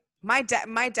My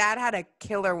dad had a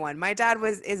killer one. My dad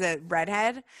is a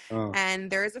redhead, Oh, and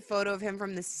there is a photo of him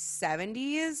from the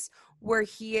 70s where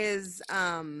he is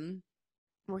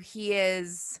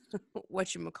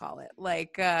whatchamacallit,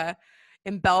 like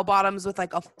in bell bottoms with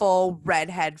like a full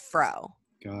redhead fro.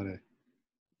 got it.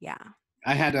 Yeah.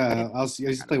 I had It's I used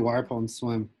to play incredible. water polo and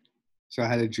swim, so I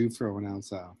had a Jufro when I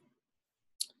was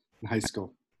in high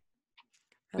school.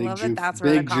 I love that that's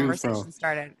where the Big Jufro. conversation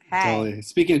started. Hey. Totally.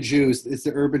 Speaking of Jews, it's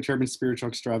the Urban Turban Spiritual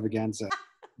Extravaganza,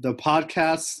 the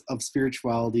podcast of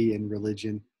spirituality and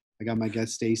religion. I got my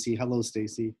guest Stacy. Hello,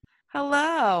 Stacy.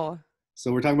 Hello.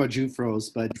 So we're talking about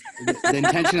Jufros, but the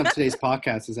intention of today's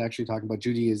podcast is actually talking about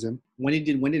Judaism. When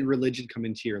did religion come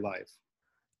into your life?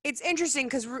 It's interesting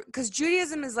because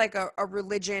Judaism is like a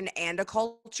religion and a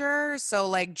culture, so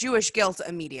like Jewish guilt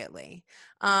immediately.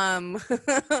 Um,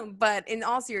 but in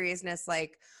all seriousness,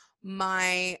 like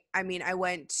I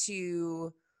went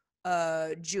to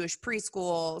a Jewish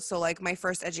preschool, so like my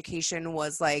first education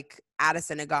was like at a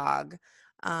synagogue.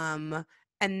 And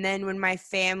then when my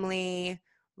family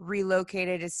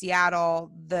relocated to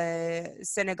Seattle, the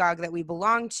synagogue that we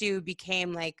belonged to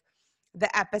became like the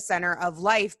epicenter of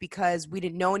life because we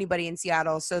didn't know anybody in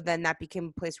Seattle. So then that became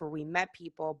a place where we met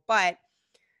people. But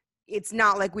it's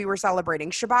not like we were celebrating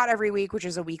Shabbat every week, which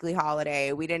is a weekly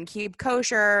holiday. We didn't keep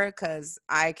kosher because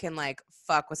I can like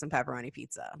fuck with some pepperoni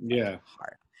pizza, like Yeah.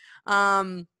 hard.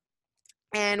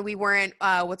 And we weren't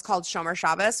what's called Shomer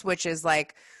Shabbos, which is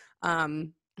like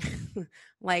um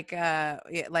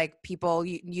like people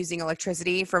using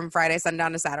electricity from Friday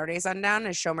sundown to Saturday sundown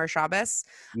is Shomer Shabbos.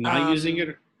 Not using Um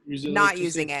it, using not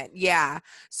using electricity. it. Yeah.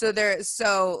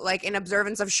 So like in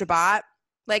observance of Shabbat,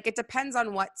 like it depends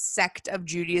on what sect of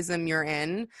Judaism you're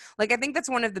in. Like I think that's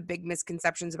one of the big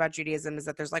misconceptions about Judaism is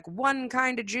that there's like one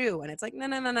kind of Jew, and it's like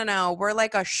no. We're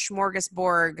like a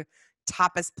smorgasbord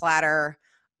tapas platter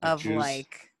Of of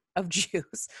Jews. of Jews,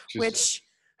 Just which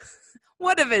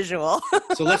what a visual.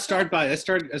 so let's go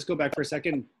back for a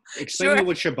second. Explain to me Sure.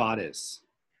 what Shabbat is.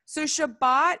 So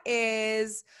Shabbat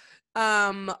is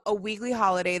a weekly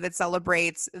holiday that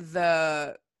celebrates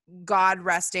the God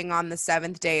resting on the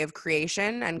seventh day of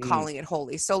creation and Mm, calling it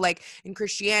holy. So like in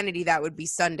Christianity, that would be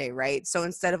Sunday, right? So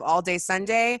instead of all day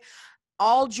Sunday,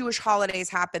 all Jewish holidays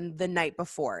happen the night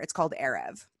before. It's called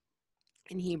Erev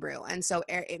in Hebrew. And so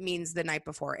it means the night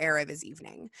before. Erev is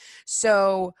evening.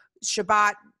 So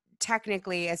Shabbat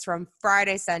technically is from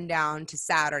Friday sundown to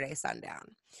Saturday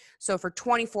sundown. So for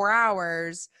 24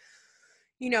 hours,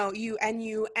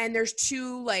 and there's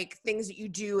two like things that you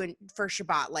do for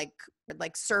Shabbat,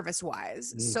 like service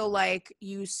wise. mm. So like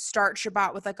you start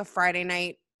Shabbat with like a Friday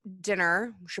night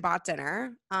dinner, Shabbat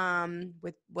dinner,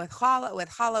 with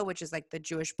challah, which is like the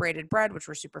Jewish braided bread, which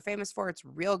we're super famous for. It's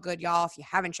real good, y'all. If you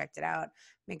haven't checked it out,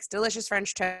 makes delicious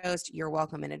French toast. You're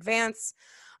welcome in advance.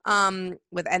 And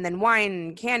then wine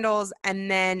and candles,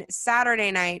 and then Saturday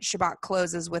night Shabbat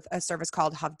closes with a service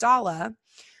called Havdalah,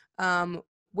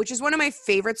 which is one of my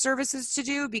favorite services to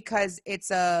do because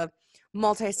it's a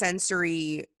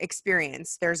multi-sensory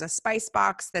experience. There's a spice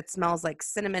box that smells like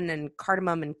cinnamon and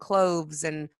cardamom and cloves,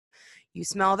 and you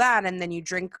smell that, and then you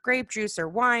drink grape juice or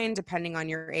wine, depending on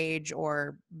your age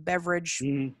or beverage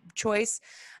Mm. choice.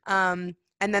 And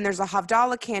then there's a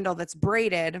Havdalah candle that's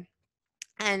braided,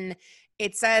 and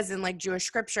it says in like Jewish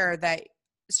scripture that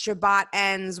Shabbat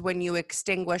ends when you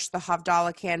extinguish the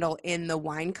Havdalah candle in the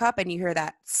wine cup and you hear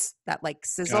that like Got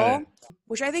sizzle, it.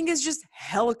 which I think is just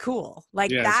hella cool.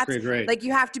 Like Yeah, it's that's great, great. like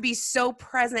you have to be so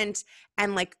present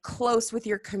and like close with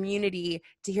your community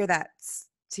to hear that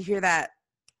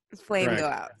flame go Correct.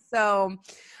 out. So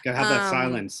Gotta have that um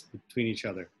silence between each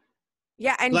other.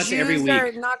 yeah, So and that's every Jews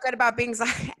are week. not good about being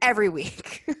every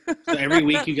week. So every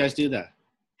week you guys do that.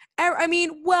 I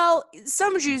mean, well,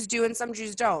 some Jews do and some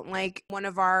Jews don't. Like one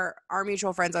of our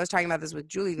mutual friends, I was talking about this with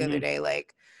Julie the other Mm. day,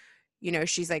 like,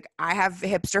 she's like, I have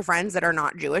hipster friends that are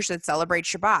not Jewish that celebrate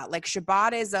Shabbat. Like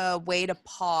Shabbat is a way to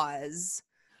pause.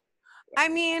 I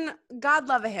mean, God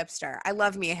love a hipster. I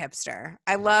love me a hipster.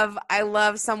 I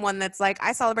love someone that's like,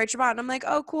 I celebrate Shabbat. And I'm like,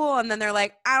 oh, cool. And then they're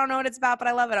like, I don't know what it's about, but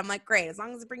I love it. I'm like, great. As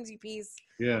long as it brings you peace.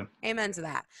 Yeah. Amen to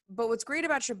that. But what's great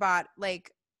about Shabbat,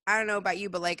 like, I don't know about you,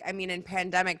 but like, I mean, in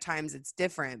pandemic times, it's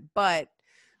different. But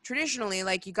traditionally,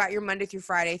 like, you got your Monday through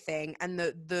Friday thing, and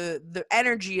the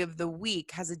energy of the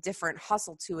week has a different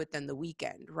hustle to it than the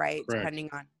weekend, right? Correct. Depending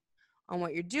on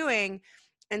what you're doing.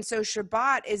 And so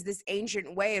Shabbat is this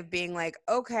ancient way of being like,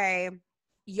 okay,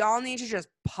 y'all need to just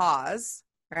pause,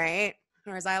 right?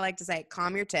 Or as I like to say,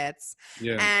 calm your tits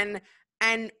Yeah. and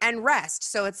rest.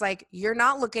 So it's like you're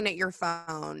not looking at your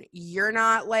phone, you're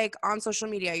not like on social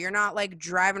media, you're not like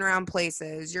driving around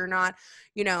places, you're not,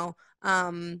 you know,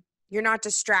 You're not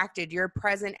distracted. You're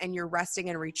present and you're resting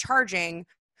and recharging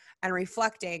and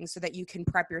reflecting so that you can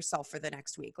prep yourself for the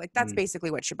next week. Like that's basically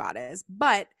what Shabbat is.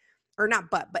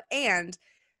 And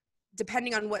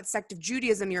depending on what sect of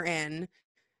Judaism you're in,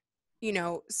 you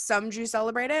know, some Jews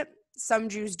celebrate it, some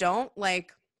Jews don't.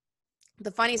 Like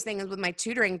the funniest thing is with my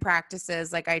tutoring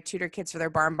practices, like I tutor kids for their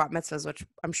bar and bat mitzvahs, which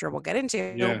I'm sure we'll get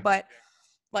into, but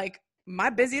like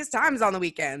my busiest time is on the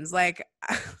weekends. Like,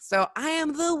 so I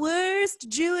am the worst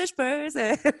Jewish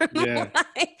person. Yeah.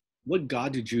 What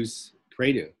God do Jews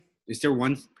pray to? Is there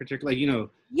one particular, you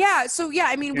know? Yeah. So yeah,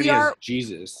 I mean, we are are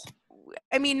Jesus.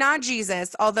 I mean, not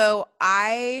Jesus, although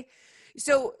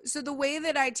so the way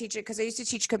that I teach it, because I used to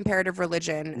teach comparative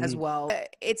religion as well.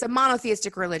 It's a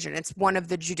monotheistic religion. It's one of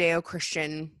the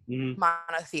Judeo-Christian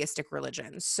monotheistic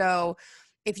religions. So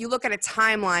if you look at a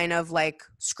timeline of like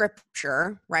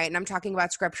scripture, right? And I'm talking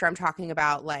about scripture, I'm talking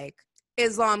about like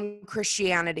Islam,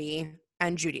 Christianity,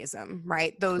 and Judaism,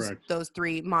 right? Those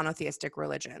three monotheistic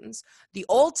religions. The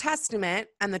Old Testament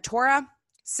and the Torah,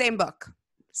 same book,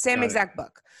 same exact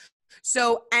book.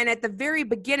 So, and at the very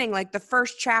beginning, like the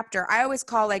first chapter, I always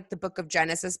call like the book of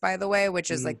Genesis, by the way, which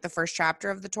is like the first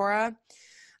chapter of the Torah.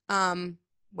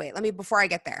 Before I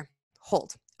get there,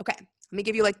 hold. Okay. Let me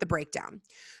give you like the breakdown.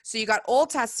 So you got Old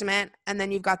Testament and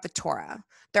then you've got the Torah.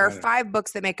 There are 5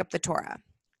 books that make up the Torah: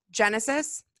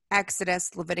 Genesis,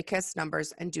 Exodus, Leviticus,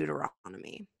 Numbers, and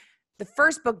Deuteronomy. The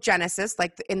first book, Genesis,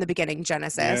 like in the beginning,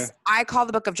 Genesis, I call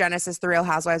the book of Genesis the Real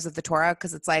Housewives of the Torah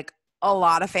because it's like a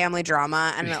lot of family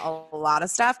drama and a lot of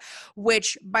stuff,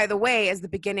 which, by the way, is the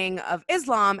beginning of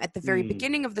Islam at the very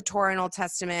beginning of the Torah and Old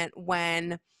Testament,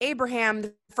 when Abraham,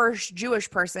 the first Jewish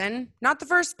person, not the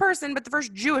first person, but the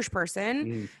first Jewish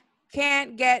person,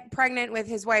 can't get pregnant with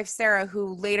his wife, Sarah,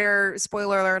 who later,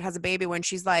 spoiler alert, has a baby when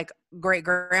she's like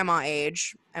great-grandma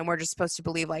age, and we're just supposed to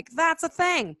believe like that's a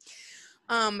thing.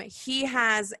 He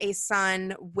has a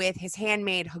son with his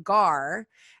handmaid Hagar,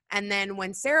 and then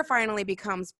when Sarah finally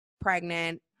becomes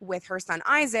pregnant with her son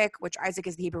Isaac, which Isaac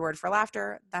is the Hebrew word for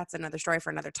laughter. That's another story for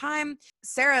another time.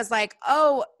 Sarah's like,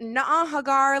 "Oh, nah,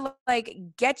 Hagar, like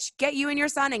get you and your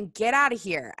son and get out of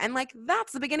here." And like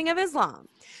that's the beginning of Islam.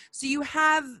 So you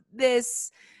have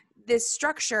this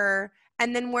structure,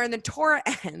 and then where the Torah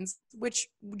ends, which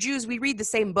Jews, we read the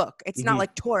same book. It's not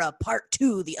like Torah Part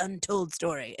 2, the untold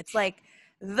story. It's like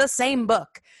the same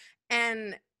book.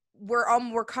 And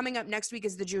we're coming up next week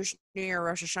is the Jewish New Year,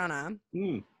 Rosh Hashanah.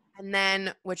 And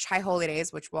then, which High Holy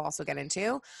Days, which we'll also get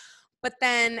into. But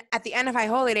then at the end of High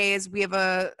Holy Days, we have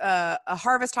a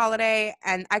harvest holiday.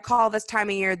 And I call this time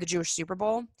of year the Jewish Super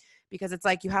Bowl, because it's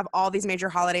like you have all these major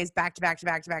holidays back to back to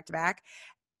back to back to back.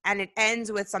 And it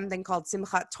ends with something called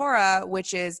Simchat Torah,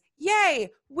 which is, yay,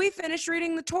 we finished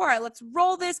reading the Torah. Let's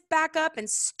roll this back up and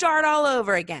start all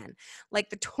over again.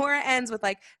 Like the Torah ends with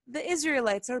like, the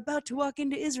Israelites are about to walk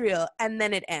into Israel. And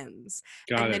then it ends.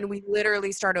 Then we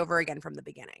literally start over again from the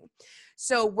beginning.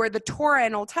 So where the Torah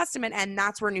and Old Testament end,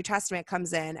 that's where New Testament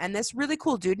comes in. And this really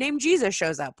cool dude named Jesus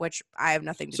shows up, which I have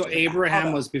nothing to do with. So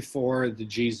Abraham was before the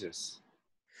Jesus.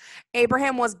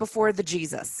 Abraham was before the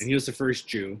Jesus. And he was the first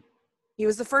Jew. He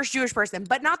was the first Jewish person,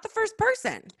 but not the first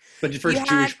person. But the first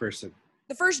Jewish person.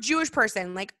 The first Jewish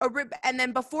person, like, and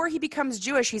then before he becomes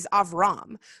Jewish, he's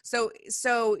Avram. So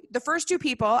the first 2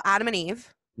 people, Adam and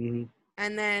Eve, and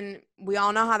then we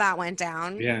all know how that went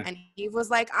down. Yeah. And Eve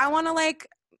was like, I want to like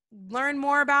learn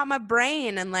more about my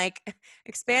brain and like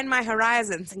expand my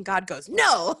horizons. And God goes,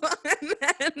 no. And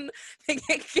then they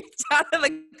get kicked out of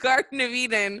the Garden of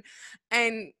Eden.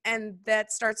 And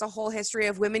that starts a whole history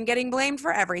of women getting blamed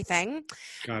for everything.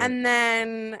 And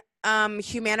then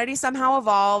humanity somehow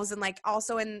evolves. And like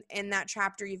also in that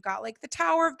chapter, you've got like the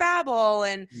Tower of Babel.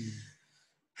 And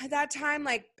at that time,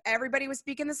 like everybody was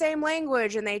speaking the same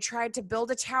language and they tried to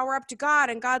build a tower up to God.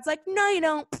 And God's like, no, you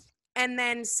don't. And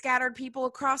then scattered people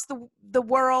across the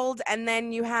world. And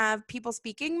then you have people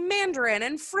speaking Mandarin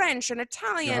and French and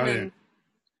Italian and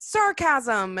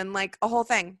sarcasm and like a whole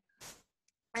thing.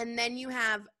 And then you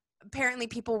have, apparently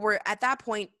people were at that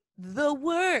point the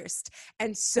worst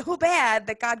and so bad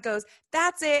that God goes,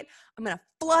 that's it. I'm going to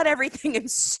flood everything and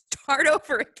start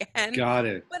over again. Got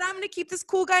it. But I'm going to keep this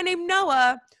cool guy named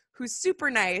Noah who's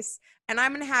super nice. And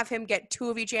I'm going to have him get 2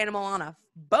 of each animal on a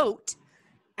boat.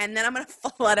 And then I'm going to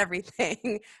flood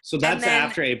everything. So that's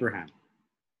after Abraham.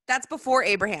 That's before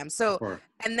Abraham.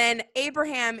 And then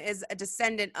Abraham is a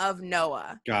descendant of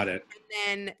Noah. Got it.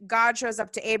 And then God shows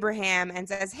up to Abraham and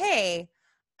says, hey,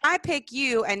 I pick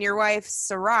you and your wife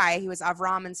Sarai. He was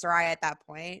Avram and Sarai at that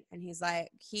point. And he's like,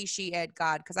 he, she, it,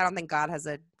 God. Because I don't think God has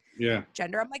a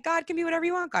gender. I'm like, God can be whatever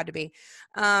you want God to be.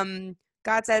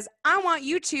 God says, I want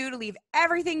you two to leave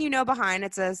everything you know behind.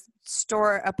 It's a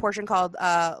portion called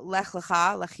Lech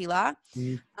Lecha, Lechila,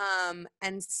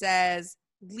 and says,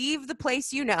 leave the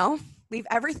place you know, leave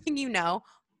everything you know,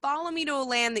 follow me to a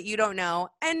land that you don't know,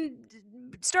 and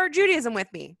start Judaism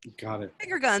with me. Got it.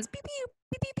 Finger guns, pew, pew,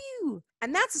 pew, pew, pew.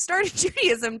 And that's the start of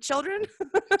Judaism, children.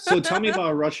 So tell me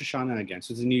about Rosh Hashanah again.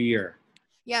 So it's a new year.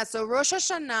 Yeah, so Rosh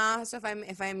Hashanah, so if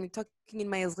I'm talking in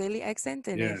my Israeli accent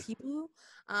and Hebrew,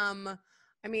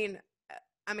 I mean,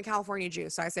 I'm a California Jew,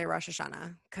 so I say Rosh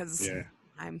Hashanah because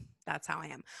that's how I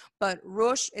am. But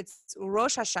it's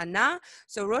Rosh Hashanah.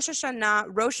 So Rosh Hashanah,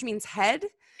 Rosh means head.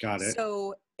 Got it.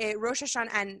 So Rosh Hashanah,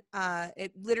 and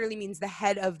it literally means the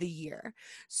head of the year.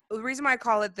 So the reason why I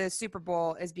call it the Super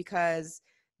Bowl is because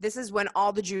this is when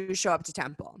all the Jews show up to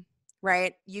temple,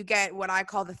 right? You get what I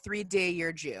call the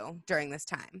 3-day-a-year Jew during this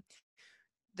time.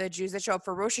 The Jews that show up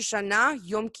for Rosh Hashanah,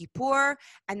 Yom Kippur,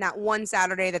 and that one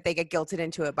Saturday that they get guilted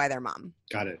into it by their mom.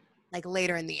 Got it. Like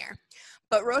later in the year.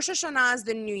 But Rosh Hashanah is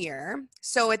the new year.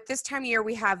 So at this time of year,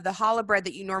 we have the challah bread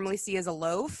that you normally see as a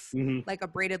loaf, like a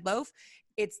braided loaf.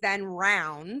 It's then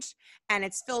round, and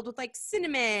it's filled with like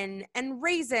cinnamon and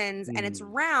raisins, and it's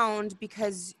round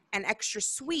and extra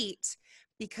sweet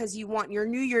because you want your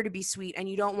new year to be sweet and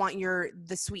you don't want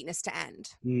the sweetness to end.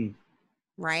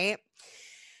 Right?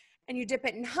 And you dip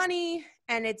it in honey,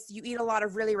 and you eat a lot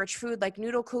of really rich food like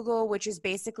noodle kugel, which is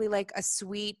basically like a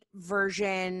sweet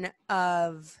version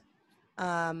of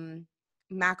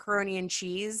macaroni and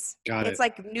cheese. It's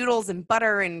like noodles and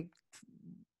butter and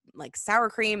like sour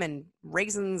cream and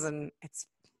raisins, and it's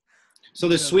so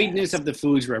the sweetness of the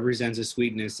foods represents the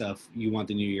sweetness of you want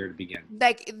the new year to begin.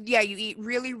 Like, yeah, you eat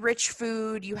really rich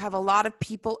food. You have a lot of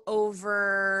people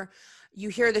over. You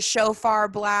hear the shofar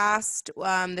blast.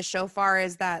 The shofar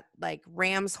is that like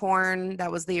ram's horn.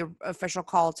 That was the official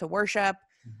call to worship.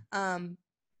 And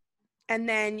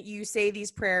then you say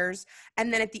these prayers.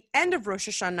 And then at the end of Rosh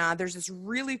Hashanah, there's this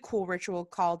really cool ritual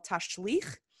called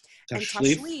Tashlich. And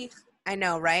Tashlich, I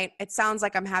know, right? It sounds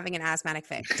like I'm having an asthmatic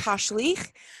fit.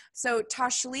 Tashlich. So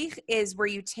Tashlich is where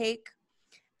you take,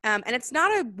 and it's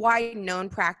not a wide known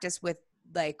practice with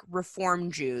like Reform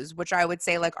Jews, which I would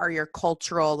say like are your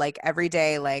cultural, like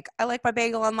everyday, like I like my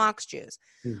bagel and lox Jews.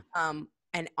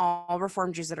 And all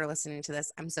Reform Jews that are listening to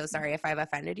this, I'm so sorry if I've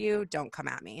offended you. Don't come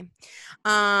at me.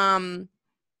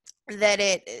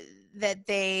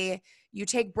 You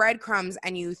take breadcrumbs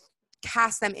and you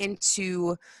cast them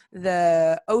into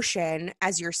the ocean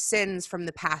as your sins from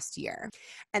the past year.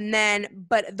 And then,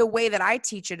 but the way that I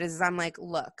teach it is I'm like,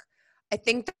 look, I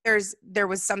think there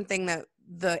was something that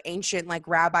the ancient like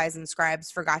rabbis and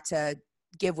scribes forgot to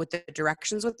give with the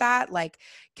directions with that. Like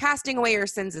casting away your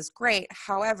sins is great.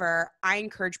 However, I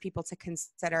encourage people to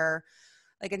consider,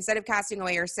 like, instead of casting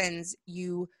away your sins,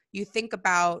 you think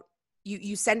about,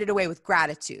 you send it away with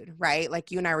gratitude, right?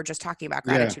 Like you and I were just talking about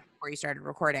gratitude before you started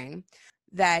recording,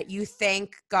 that you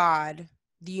thank God,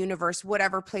 the universe,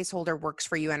 whatever placeholder works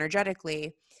for you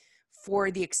energetically, for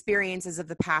the experiences of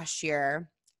the past year,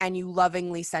 and you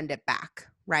lovingly send it back,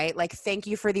 right? Like, thank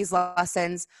you for these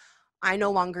lessons. I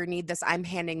no longer need this. I'm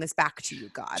handing this back to you,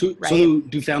 God. Right? So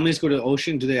do families go to the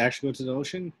ocean? Do they actually go to the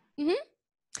ocean?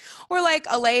 Or like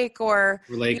a lake or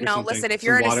listen, if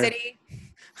you're in a city,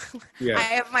 I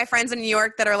have my friends in New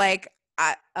York that are like,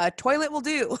 a toilet will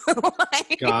do.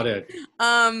 Like, got it.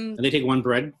 And they take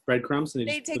breadcrumbs. And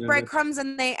they take breadcrumbs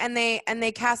and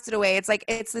they cast it away. It's like,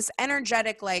 it's this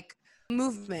energetic like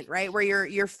movement, right? Where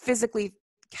you're physically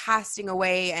casting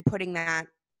away and putting that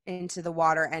into the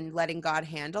water and letting God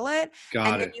handle it.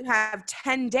 Then you have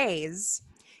 10 days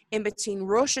in between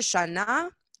Rosh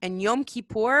Hashanah and Yom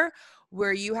Kippur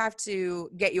where you have to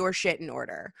get your shit in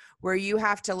order, where you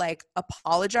have to like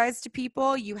apologize to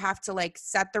people. You have to like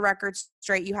set the record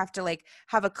straight. You have to like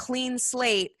have a clean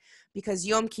slate, because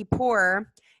Yom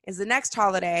Kippur is the next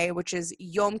holiday, which is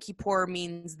Yom Kippur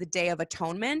means the Day of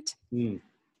Atonement.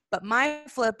 But my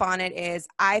flip on it is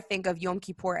I think of Yom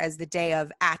Kippur as the day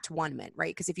of at-one-ment,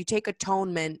 right? Because if you take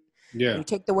atonement, you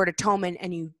take the word atonement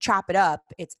and you chop it up,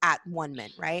 it's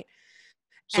at-one-ment, right?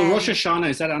 So Rosh Hashanah,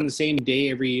 is that on the same day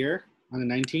every year, on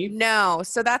the 19th? No.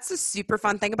 So that's the super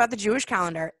fun thing about the Jewish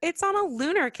calendar. It's on a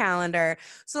lunar calendar.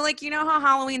 So like, you know how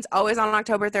Halloween's always on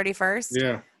October 31st?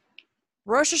 Yeah.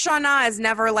 Rosh Hashanah is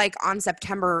never like on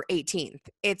September 18th.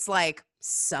 It's like,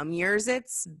 some years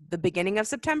it's the beginning of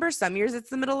September. Some years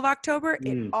it's the middle of October.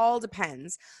 It all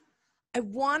depends. I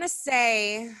want to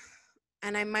say,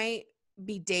 and I might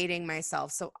be dating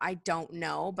myself, so I don't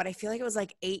know, but I feel like it was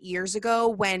like 8 years ago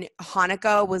when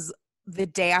Hanukkah was the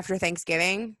day after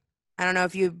Thanksgiving. I don't know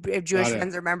if Jewish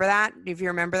friends remember that, if you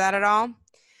remember that at all.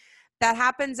 That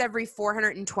happens every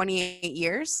 428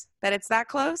 years that it's that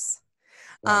close.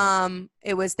 Wow.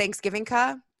 It was Thanksgiving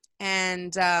Ka.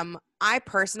 And I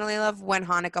personally love when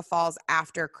Hanukkah falls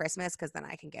after Christmas because then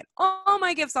I can get all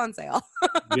my gifts on sale.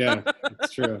 Yeah,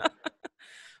 it's true.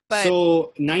 But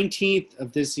So 19th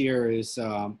of this year is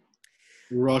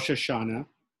Rosh Hashanah,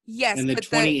 yes, and the but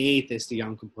 28th is the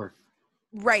Yom Kippur.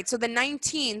 right. So the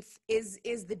 19th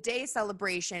is the day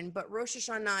celebration, but Rosh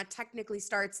Hashanah technically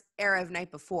starts Erev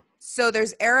night before. So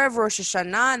there's Erev Rosh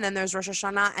Hashanah, and then there's Rosh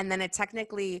Hashanah, and then it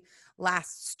technically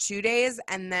lasts 2 days,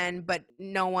 and then but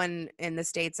no one in the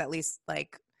States, at least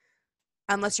like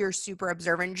unless you're super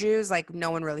observant Jews, like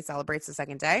no one really celebrates the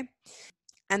second day.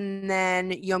 And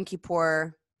then Yom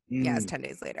Kippur, yeah, it's 10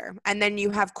 days later. And then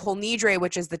you have Kol Nidre,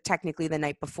 which is technically the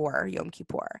night before Yom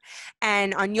Kippur.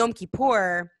 And on Yom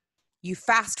Kippur, you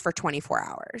fast for 24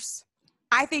 hours.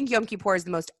 I think Yom Kippur is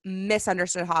the most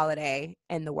misunderstood holiday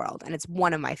in the world, and it's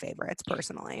one of my favorites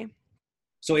personally.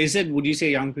 So would you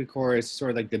say Yom Kippur is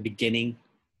sort of like the beginning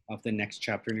of the next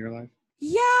chapter in your life?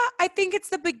 Yeah, I think it's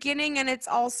the beginning, and it's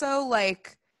also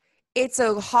like it's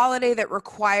a holiday that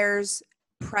requires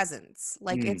presence.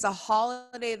 Like it's a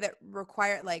holiday that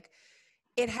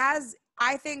it has,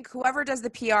 I think whoever does the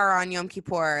PR on Yom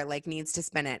Kippur like needs to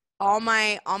spin it. All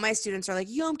my students are like,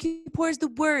 Yom Kippur is the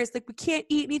worst. Like we can't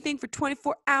eat anything for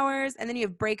 24 hours. And then you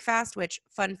have break fast, which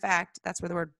fun fact, that's where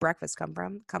the word breakfast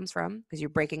comes from because you're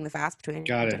breaking the fast between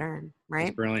dinner and right.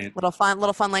 That's brilliant.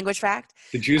 Little fun language fact.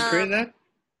 The Jews created that?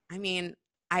 I mean,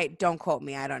 I don't quote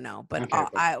me. I don't know, but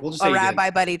Okay, we'll just a rabbi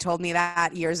buddy told me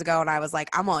that years ago, and I was like,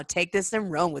 I'm gonna take this and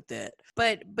run with it.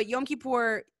 But Yom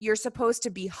Kippur, you're supposed to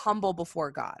be humble before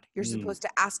God. You're supposed to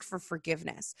ask for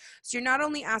forgiveness. So you're not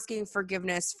only asking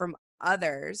forgiveness from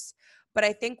others, but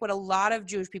I think what a lot of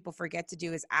Jewish people forget to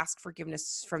do is ask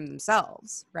forgiveness from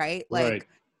themselves, right? Like,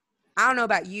 I don't know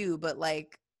about you, but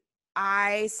like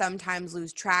I sometimes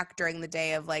lose track during the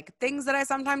day of like things that I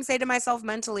sometimes say to myself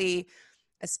mentally,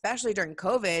 especially during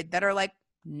COVID, that are like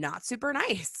not super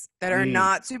nice, that are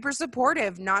not super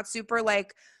supportive, not super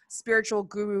like spiritual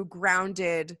guru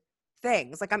grounded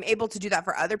things. Like I'm able to do that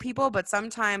for other people, but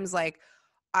sometimes like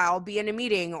I'll be in a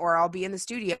meeting or I'll be in the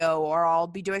studio or I'll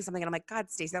be doing something and I'm like,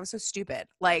 God, Stacey, that was so stupid.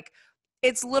 Like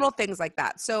it's little things like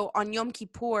that. So on Yom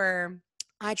Kippur,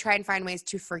 I try and find ways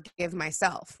to forgive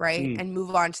myself, right? And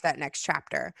move on to that next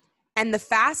chapter. And the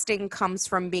fasting comes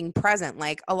from being present.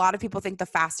 Like a lot of people think the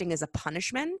fasting is a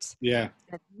punishment. Yeah.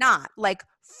 It's not. Like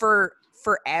for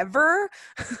forever,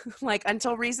 like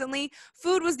until recently,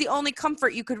 food was the only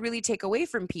comfort you could really take away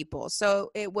from people.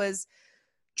 So it was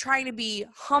trying to be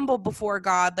humble before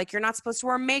God. Like you're not supposed to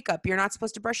wear makeup. You're not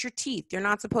supposed to brush your teeth. You're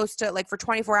not supposed to, like for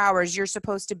 24 hours, you're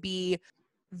supposed to be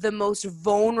the most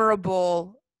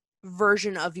vulnerable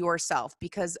version of yourself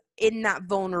because in that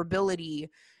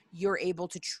vulnerability, you're able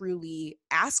to truly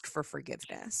ask for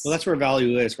forgiveness. Well, that's where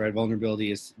value is, right? Vulnerability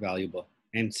is valuable.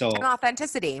 And so and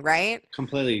authenticity, right?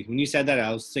 Completely. When you said that,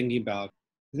 I was thinking about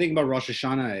the thing about Rosh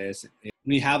Hashanah is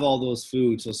when you have all those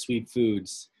foods, those sweet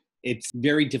foods, it's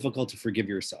very difficult to forgive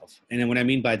yourself. And then what I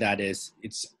mean by that is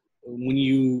it's when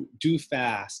you do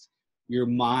fast, your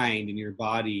mind and your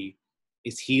body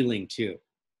is healing too.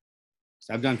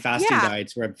 So I've done fasting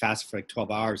diets where I've fasted for like 12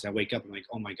 hours. I wake up and I'm like,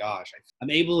 oh my gosh, I'm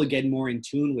able to get more in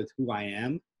tune with who I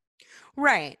am.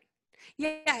 Right.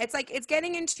 Yeah. It's like, it's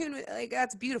getting in tune with, like,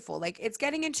 that's beautiful. Like it's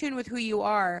getting in tune with who you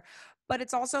are, but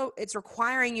it's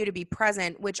requiring you to be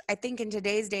present, which I think in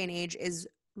today's day and age is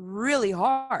really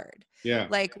hard. Yeah.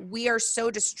 Like we are so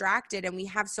distracted and we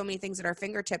have so many things at our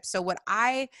fingertips. So what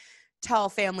I tell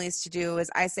families to do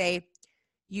is I say,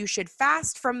 you should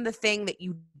fast from the thing that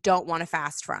you don't want to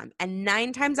fast from. And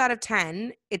 9 times out of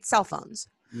 10, it's cell phones.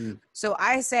 So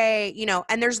I say,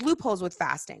 and there's loopholes with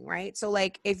fasting, right? So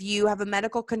like if you have a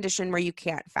medical condition where you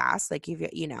can't fast, like if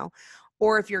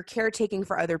or if you're caretaking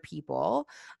for other people,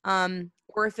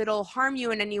 or if it'll harm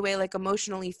you in any way, like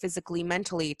emotionally, physically,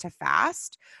 mentally to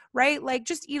fast, right? Like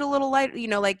just eat a little light,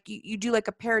 like you do like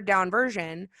a pared down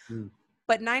version.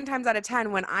 But 9 times out of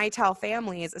 10, when I tell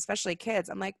families, especially kids,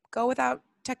 I'm like, go without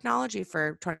technology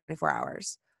for 24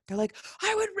 hours. They're like,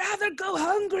 I would rather go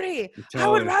hungry. I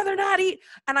would rather not eat.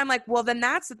 And I'm like, well, then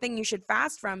that's the thing you should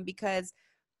fast from, because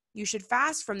you should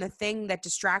fast from the thing that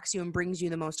distracts you and brings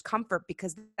you the most comfort,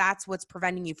 because that's what's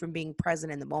preventing you from being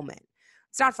present in the moment.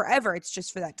 It's not forever. It's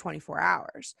just for that 24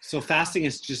 hours. So fasting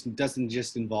doesn't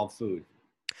just involve food.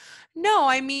 No,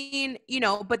 I mean,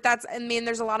 but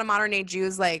there's a lot of modern day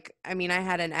Jews. Like, I mean, I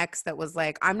had an ex that was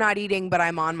like, I'm not eating, but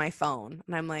I'm on my phone.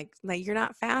 And I'm like, you're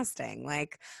not fasting.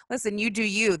 Like, listen, you do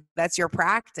you, that's your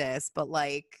practice. But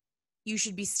like, you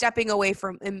should be stepping away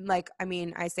from, and like, I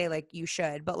mean, I say like you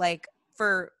should, but like,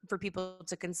 for people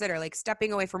to consider, like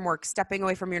stepping away from work, stepping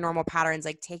away from your normal patterns,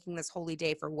 like taking this holy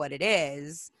day for what it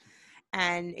is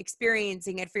and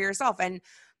experiencing it for yourself. And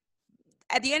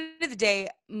at the end of the day,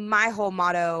 my whole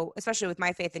motto, especially with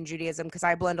my faith in Judaism, because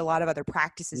I blend a lot of other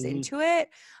practices into it,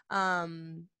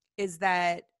 is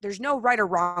that there's no right or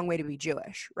wrong way to be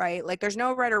Jewish, right? Like there's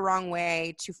no right or wrong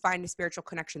way to find a spiritual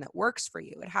connection that works for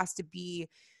you. It has to be,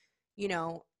 you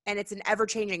know, and it's an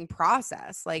ever-changing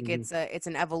process. Like it's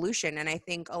an evolution. And I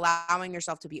think allowing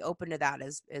yourself to be open to that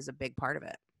is a big part of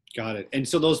it. Got it. And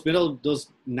so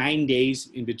those 9 days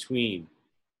in between,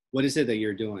 what is it that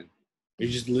you're doing?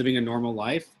 You're just living a normal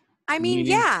life? I mean,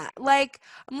 yeah, like,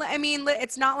 I mean,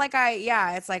 it's not like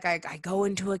it's like I go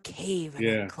into a cave and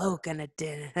a cloak and a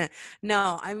dinner.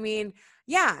 No, I mean,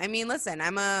 yeah, I mean, listen,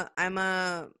 I'm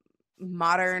a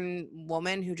modern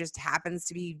woman who just happens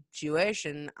to be Jewish,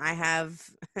 and I have,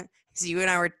 so you and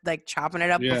I were like chopping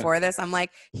it up before this. I'm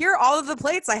like, here are all of the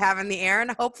plates I have in the air,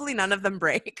 and hopefully none of them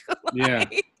break.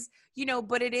 You know,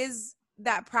 but it is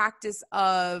that practice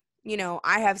of, you know,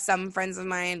 I have some friends of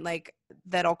mine like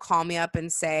that'll call me up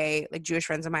and say, like Jewish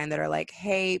friends of mine that are like,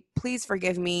 hey, please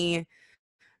forgive me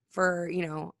for, you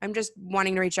know, I'm just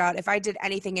wanting to reach out. If I did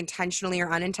anything intentionally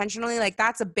or unintentionally, like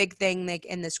that's a big thing, like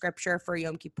in the scripture for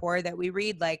Yom Kippur that we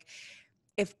read, like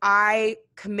if I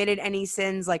committed any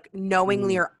sins, like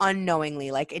knowingly or unknowingly,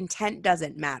 like intent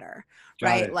doesn't matter,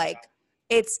 right? Like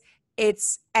it's,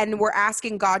 and we're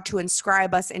asking God to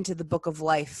inscribe us into the book of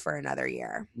life for another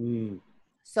year.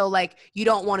 So like, you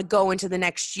don't want to go into the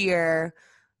next year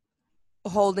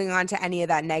holding on to any of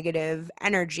that negative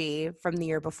energy from the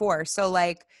year before. So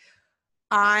like,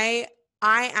 I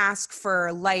ask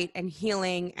for light and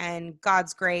healing and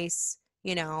God's grace,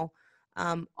 you know,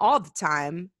 all the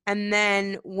time. And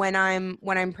then when I'm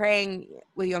praying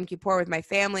with Yom Kippur with my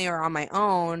family or on my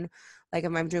own, like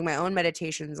if I'm doing my own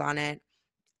meditations on it,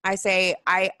 I say,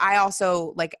 I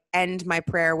also like end my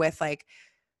prayer with like,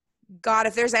 God,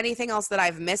 if there's anything else that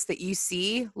I've missed that you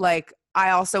see, like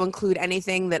I also include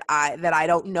anything that I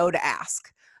don't know to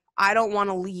ask. I don't want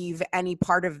to leave any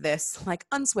part of this like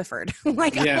unswiffered.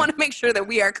 Like I want to make sure that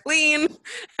we are clean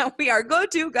and we are good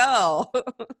to go.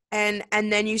 and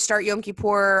then you start Yom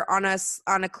Kippur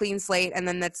on a clean slate, and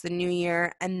then that's the new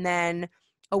year. And then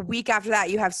a week after that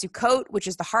you have Sukkot, which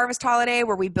is the harvest holiday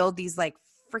where we build these like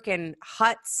freaking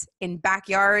huts in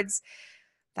backyards.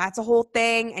 That's a whole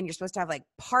thing. And you're supposed to have like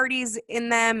parties in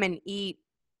them and eat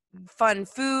fun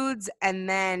foods. And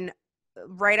then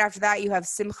right after that, you have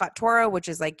Simchat Torah, which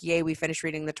is like, yay, we finished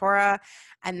reading the Torah.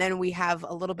 And then we have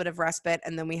a little bit of respite.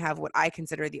 And then we have what I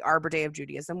consider the Arbor Day of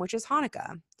Judaism, which is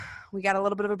Hanukkah. We got a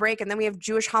little bit of a break. And then we have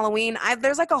Jewish Halloween.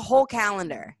 There's like a whole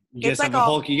calendar. You guys have a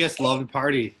whole, you guys love the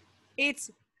party.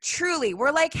 It's truly,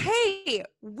 we're like, hey,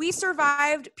 we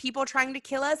survived people trying to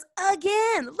kill us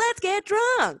again. Let's get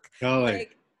drunk. Totally.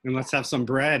 Like, and let's have some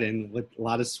bread and with a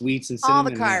lot of sweets and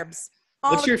cinnamon. All the carbs.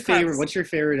 What's your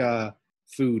favorite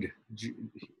food?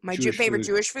 My favorite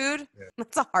Jewish food? Yeah.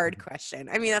 That's a hard question.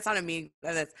 I mean, that's not a mean.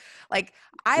 That's like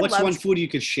What's one food you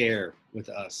could share with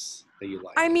us that you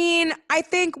like? I mean, I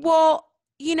think. Well,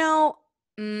 you know,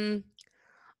 I'm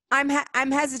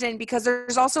hesitant because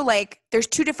there's also like there's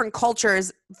two different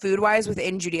cultures food wise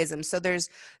within Judaism. So there's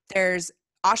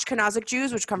Ashkenazic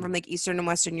Jews, which come from like Eastern and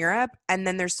Western Europe. And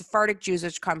then there's Sephardic Jews,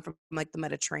 which come from like the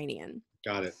Mediterranean.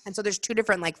 Got it. And so there's two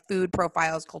different like food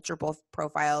profiles, culture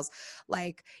profiles,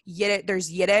 like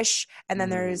there's Yiddish and then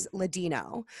there's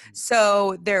Ladino.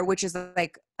 So which is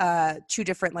like two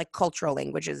different like cultural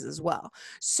languages as well.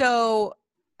 So,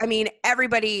 I mean,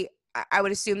 everybody, I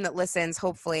would assume that listens,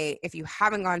 hopefully, if you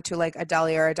haven't gone to like a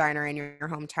deli or a diner in your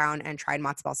hometown and tried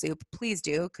matzo ball soup, please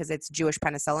do, because it's Jewish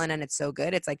penicillin and it's so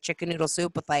good. It's like chicken noodle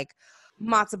soup with like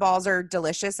matzo balls are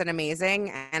delicious and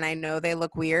amazing. And I know they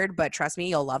look weird, but trust me,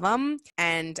 you'll love them.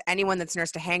 And anyone that's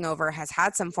nursed a hangover has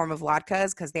had some form of latkes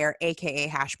because they are AKA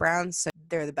hash browns. So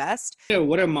they're the best. Yeah,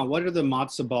 what are the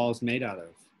matzo balls made out of?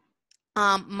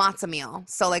 Matzah meal.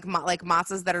 So like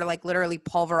matzahs that are like literally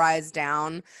pulverized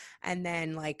down, and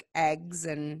then like eggs,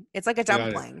 and it's like a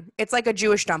dumpling. It's like a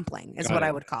Jewish dumpling is what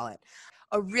I would call it.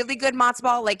 A really good matzo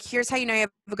ball, like here's how you know you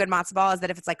have a good matzo ball, is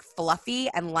that if it's like fluffy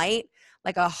and light,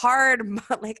 like a hard,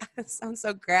 like it sounds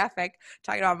so graphic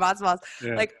talking about matzo balls,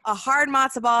 like a hard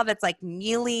matzo ball that's like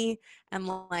mealy and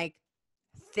like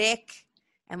thick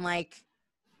and like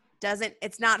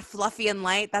it's not fluffy and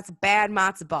light. That's bad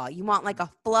matzo ball. You want like a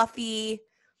fluffy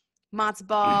matzo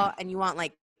ball, and you want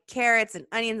like carrots and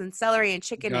onions and celery and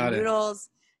chicken and noodles.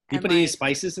 Do you put any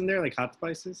spices in there, like hot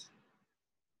spices?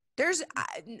 There's,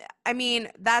 I mean,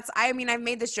 I've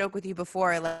made this joke with you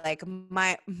before. Like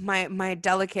my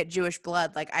delicate Jewish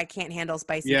blood, like I can't handle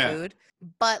spicy Yeah. food.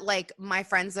 But like my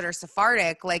friends that are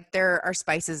Sephardic, like there are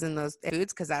spices in those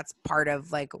foods because that's part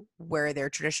of like where they're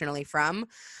traditionally from.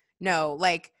 No,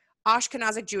 like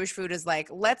Ashkenazic Jewish food is like,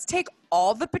 let's take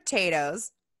all the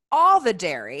potatoes, all the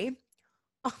dairy,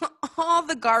 all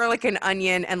the garlic and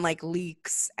onion and like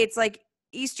leeks. It's like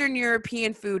Eastern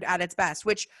European food at its best,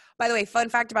 which, by the way, fun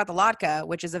fact about the latke,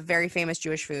 which is a very famous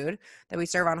Jewish food that we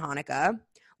serve on Hanukkah.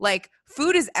 Like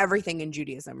food is everything in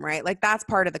Judaism, right? Like that's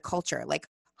part of the culture. Like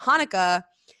Hanukkah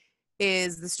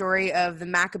is the story of the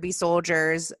Maccabee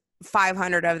soldiers,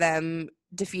 500 of them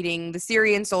defeating the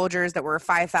Syrian soldiers that were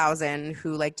 5,000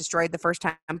 who like destroyed the first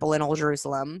temple in Old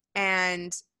Jerusalem.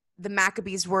 And the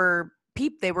Maccabees were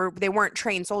they weren't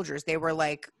trained soldiers. They were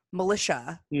like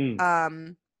militia.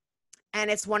 And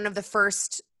it's one of the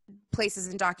first places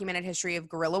in documented history of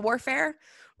guerrilla warfare.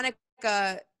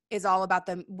 Hanukkah is all about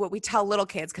what we tell little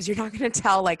kids, because you're not going to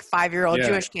tell like 5-year-old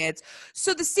Jewish kids.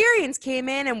 So the Syrians came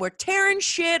in and were tearing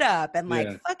shit up and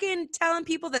like fucking telling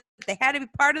people that they had to be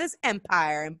part of this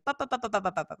empire and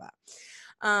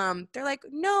they're like,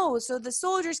 no. So the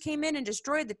soldiers came in and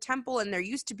destroyed the temple, and there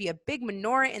used to be a big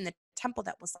menorah in the temple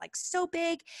that was like so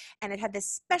big, and it had this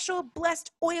special blessed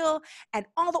oil, and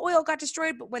all the oil got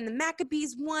destroyed. But when the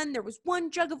Maccabees won, there was one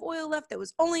jug of oil left that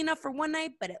was only enough for one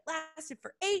night, but it lasted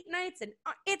for 8 nights, and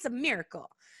it's a miracle.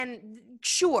 And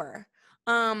sure,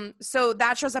 so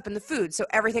that shows up in the food. So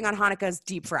everything on Hanukkah is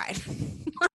deep fried.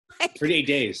 For 8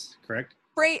 days, correct?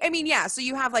 I mean, yeah. So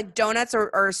you have like donuts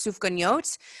or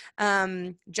sufganiyot,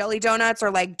 jelly donuts, or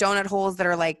like donut holes that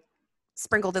are like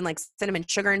sprinkled in like cinnamon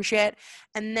sugar and shit.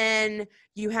 And then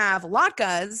you have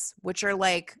latkes, which are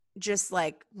like just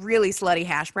like really slutty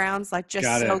hash browns, like just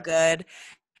so good.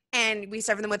 And we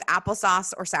serve them with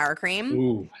applesauce or sour cream.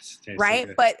 Ooh, right.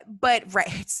 So but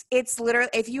right. It's literally,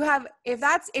 if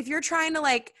you're trying to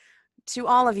like, to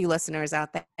all of you listeners out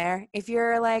there, if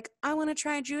you're like, I want to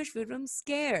try Jewish food, but I'm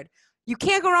scared. You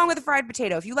can't go wrong with a fried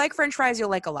potato. If you like French fries, you'll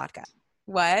like a latke.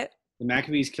 What? The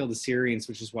Maccabees killed the Syrians,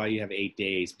 which is why you have 8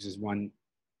 days, which is one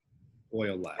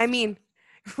oil left. I mean,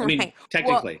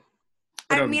 technically.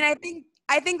 Well,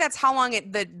 I think that's how long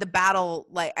the battle,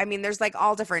 like, I mean, there's like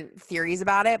all different theories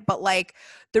about it, but like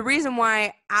the reason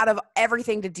why out of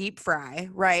everything to deep fry,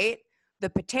 right? The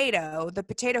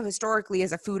potato historically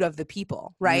is a food of the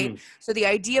people, right? So the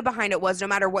idea behind it was no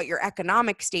matter what your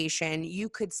economic station, you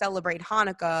could celebrate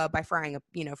Hanukkah by frying up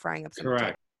some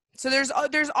potato. So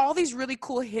there's all these really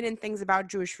cool hidden things about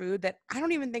Jewish food that I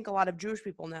don't even think a lot of Jewish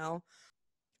people know.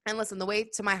 And listen, the way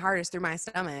to my heart is through my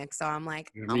stomach. So I'm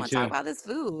like, I want to talk about this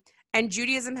food. And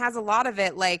Judaism has a lot of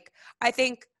it. Like, I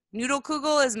think noodle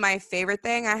kugel is my favorite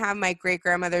thing. I have my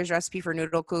great-grandmother's recipe for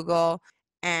noodle kugel.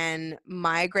 And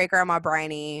my great-grandma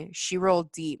Bryony, she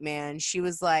rolled deep, man. She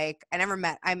was like, she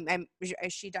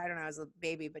died when I was a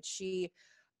baby, but she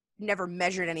never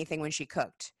measured anything when she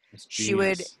cooked.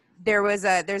 There's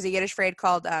a Yiddish phrase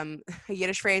called, a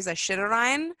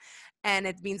shidduchayin, and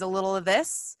it means a little of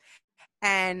this.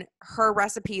 And her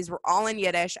recipes were all in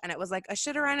Yiddish, and it was like a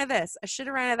shidduchayin of this, a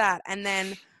shidduchayin of that. And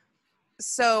then,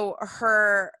 so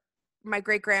my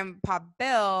great grandpa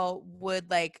Bill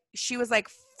she was like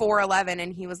 4'11"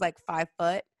 and he was like 5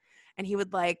 foot, and he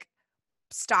would like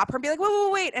stop her and be like,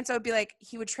 wait. And so it'd be like,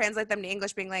 he would translate them to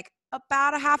English being like,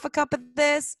 about a half a cup of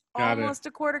this, almost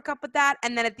a quarter cup of that.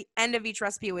 And then at the end of each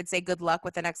recipe, it would say good luck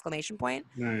with an exclamation point.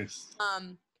 Nice.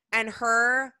 And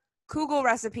her kugel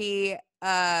recipe,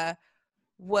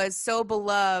 was so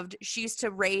beloved. She used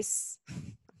to race.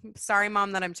 Sorry,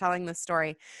 Mom, that I'm telling this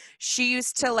story. She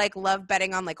used to like love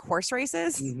betting on like horse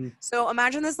races. Mm-hmm. So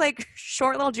imagine this like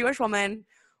short little Jewish woman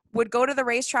would go to the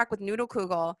racetrack with noodle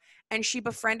kugel, and she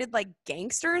befriended like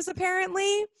gangsters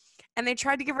apparently, and they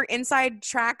tried to give her inside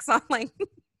tracks on like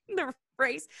the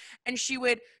race. And she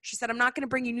said, I'm not going to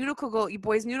bring you you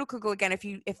boys noodle kugel again if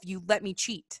you let me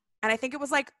cheat. And I think it was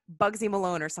like Bugsy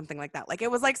Malone or something like that. Like it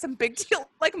was like some big deal,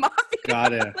 like mafia,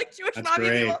 Got it. like Jewish That's mafia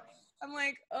great. people. I'm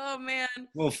like, oh man.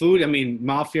 Well, food. I mean,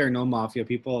 mafia or no mafia,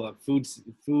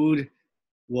 food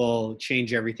will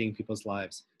change everything in people's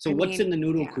lives. So what's in the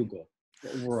noodle kugel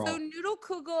overall? So noodle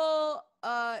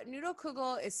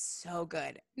kugel is so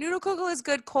good. Noodle kugel is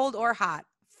good cold or hot.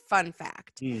 Fun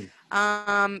fact.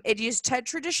 It used to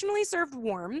traditionally served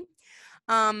warm.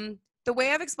 The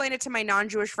way I've explained it to my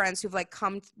non-Jewish friends who've like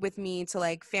come with me to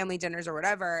like family dinners or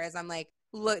whatever is I'm like,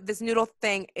 look, this noodle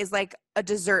thing is like a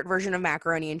dessert version of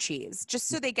macaroni and cheese, just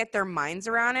so they get their minds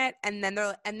around it. And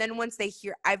then once they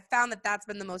hear, I've found that that's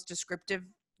been the most descriptive,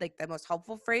 like the most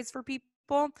helpful phrase for people.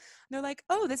 And they're like,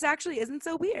 oh, this actually isn't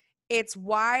so weird. it's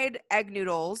wide egg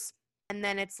noodles, and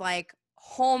then it's like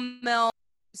whole milk,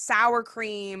 sour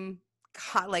cream,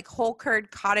 like whole curd,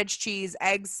 cottage cheese,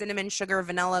 eggs, cinnamon, sugar,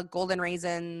 vanilla, golden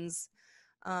raisins,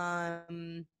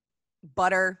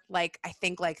 butter, like I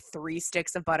think like 3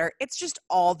 sticks of butter. It's just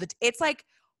it's like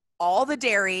all the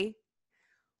dairy,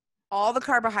 all the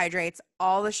carbohydrates,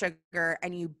 all the sugar,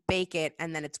 and you bake it,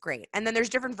 and then it's great. And then there's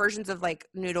different versions of like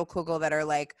noodle kugel that are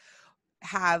like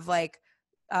have like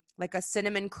a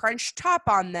cinnamon crunch top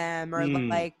on them, or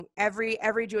like every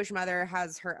Jewish mother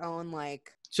has her own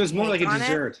like. So it's more like a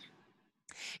dessert.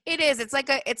 It is. It's like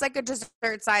a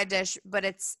dessert side dish, but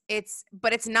it's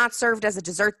not served as a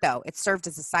dessert though. It's served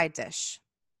as a side dish.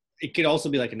 It could also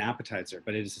be like an appetizer,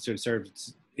 but it's served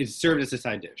as a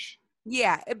side dish.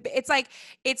 Yeah, it's like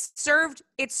it's served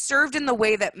in the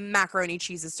way that macaroni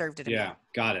cheese is served at a meal.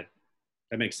 Got it.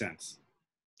 That makes sense.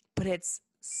 But it's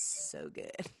so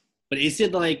good. But is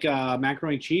it like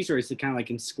macaroni cheese, or is it kind of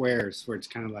like in squares where it's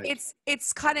kind of like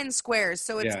it's cut in squares,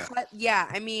 so it's cut. Yeah,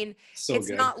 I mean, it's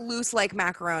good. Not loose like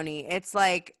macaroni. It's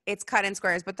like it's cut in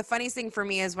squares. But the funniest thing for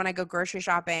me is when I go grocery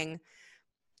shopping,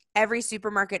 every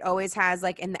supermarket always has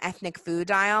like in the ethnic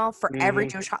food aisle for every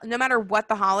Jewish, no matter what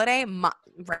the holiday,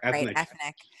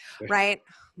 ethnic, right?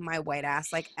 My white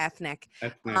ass, like ethnic.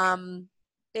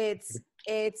 It's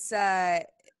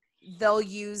they'll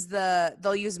use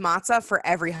matzah for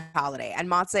every holiday, and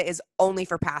matzah is only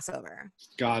for Passover.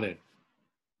 Got it.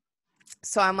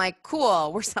 So I'm like,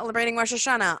 cool, we're celebrating Rosh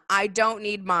Hashanah. I don't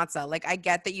need matzah. Like, I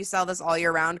get that you sell this all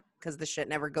year round because the shit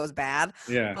never goes bad.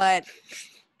 Yeah. But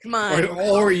come on.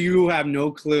 Or you have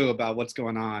no clue about what's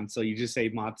going on, so you just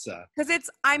say matzah. Because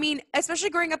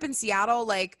especially growing up in Seattle,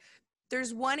 like,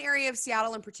 there's one area of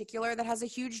Seattle in particular that has a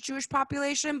huge Jewish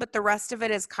population, but the rest of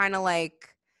it is kind of like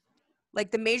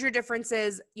the major difference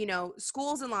is,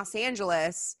 schools in Los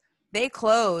Angeles, they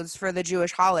close for the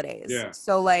Jewish holidays. Yeah.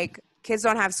 So, like, kids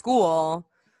don't have school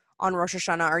on Rosh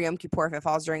Hashanah or Yom Kippur if it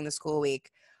falls during the school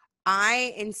week.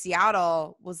 I, in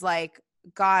Seattle, was like,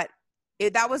 that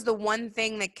was the one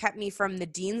thing that kept me from the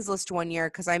Dean's List one year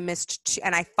because I missed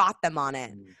and I fought them on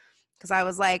it. Because I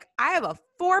was like, I have a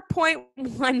 4.1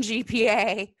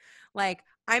 GPA. Like,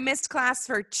 I missed class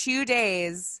for 2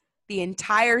 days the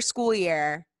entire school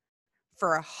year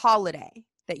for a holiday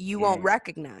that you won't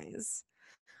recognize.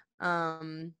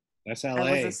 That's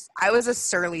LA. I was a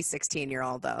surly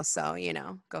 16-year-old though, so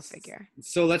go figure.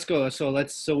 So let's go.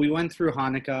 So we went through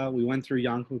Hanukkah, we went through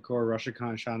Yom Kippur, Rosh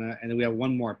Hashanah, and then we have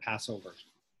one more, Passover.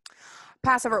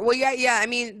 Well, yeah. I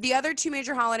mean, the other 2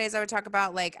 major holidays I would talk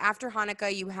about, like after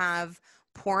Hanukkah, you have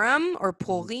Purim or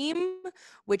Purim,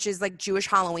 which is like Jewish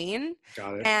Halloween.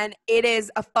 Got it. And it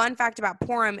is a fun fact about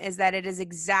Purim is that it is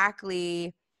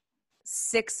exactly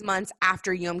 6 months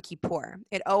after Yom Kippur.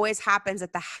 It always happens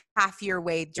at the half year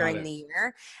wait during the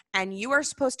year. And you are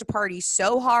supposed to party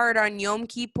so hard on Yom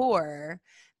Kippur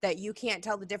that you can't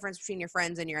tell the difference between your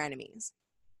friends and your enemies.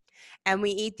 And we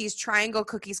eat these triangle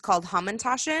cookies called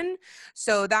Hamantaschen.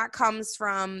 So that comes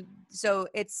from,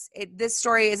 this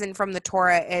story isn't from the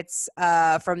Torah. It's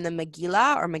from the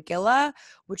Megillah,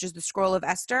 which is the scroll of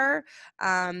Esther.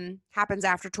 Happens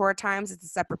after Torah times. It's a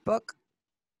separate book.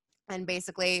 And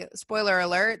basically, spoiler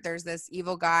alert, there's this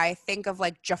evil guy. Think of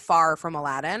like Jafar from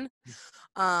Aladdin,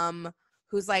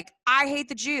 who's like, I hate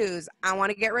the Jews. I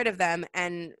want to get rid of them.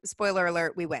 And spoiler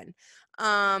alert, we win.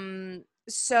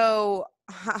 So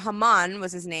Haman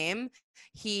was his name.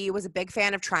 He was a big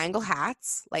fan of triangle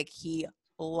hats. Like, he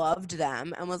loved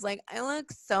them and was like, I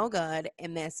look so good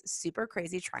in this super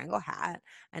crazy triangle hat,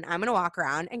 and I'm going to walk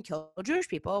around and kill Jewish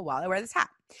people while I wear this hat.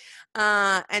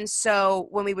 And so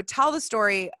when we would tell the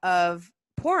story of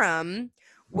Purim,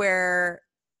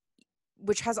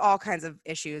 which has all kinds of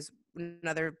issues,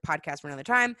 another podcast for another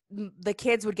time, the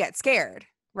kids would get scared,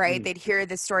 right? They'd hear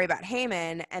this story about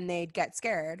Haman and they'd get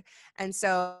scared. And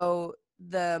so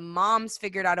the moms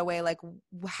figured out a way, like,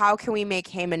 how can we make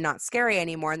Haman not scary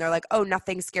anymore? And they're like, oh,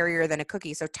 nothing's scarier than a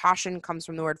cookie. So Taschen comes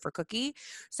from the word for cookie.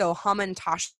 So Haman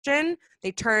Taschen,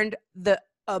 they turned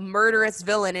a murderous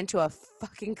villain into a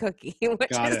fucking cookie,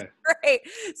 which is great.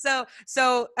 So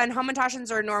and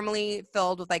Hamantaschens are normally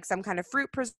filled with like some kind of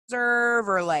fruit preserve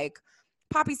or like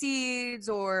poppy seeds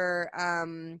or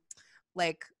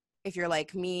like, if you're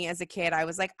like me as a kid, I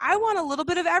was like, I want a little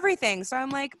bit of everything. So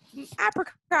I'm like,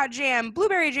 apricot jam,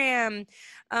 blueberry jam,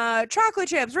 chocolate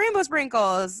chips, rainbow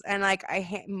sprinkles. And like,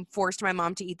 I forced my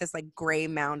mom to eat this like gray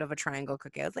mound of a triangle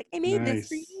cookie. I was like, I made this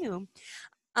for you.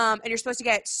 And you're supposed to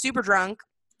get super drunk.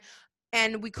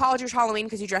 And we call it Jewish Halloween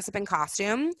because you dress up in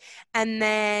costume. And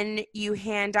then you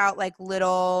hand out like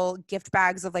little gift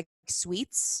bags of like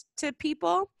sweets to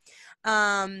people.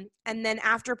 And then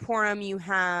after Purim, you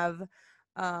have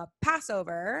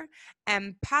Passover.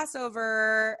 And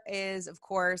Passover is, of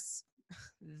course,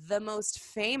 the most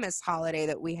famous holiday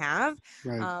that we have.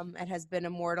 Right. It has been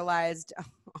immortalized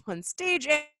on stage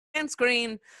and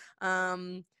screen.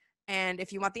 And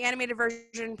if you want the animated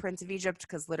version, Prince of Egypt,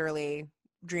 because literally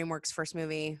DreamWorks' first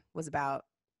movie was about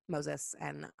Moses,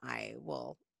 and I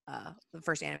will the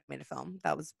first animated film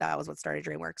that was what started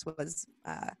DreamWorks was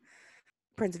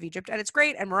Prince of Egypt, and it's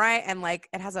great, and Mariah, and like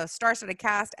it has a star-studded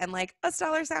cast and like a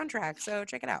stellar soundtrack, so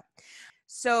check it out.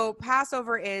 So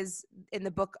Passover is in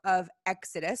the book of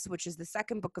Exodus, which is the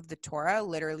second book of the Torah,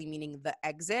 literally meaning the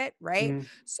exit, right? Mhm.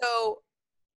 So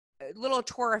little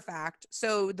Torah fact.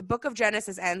 So the book of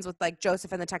Genesis ends with like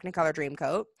Joseph and the Technicolor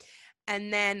Dreamcoat.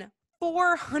 And then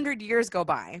 400 years go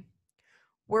by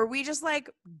where we just like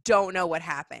don't know what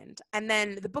happened. And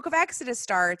then the book of Exodus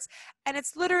starts and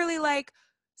it's literally like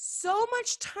so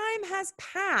much time has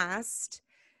passed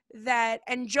that,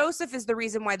 and Joseph is the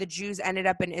reason why the Jews ended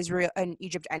up in Israel and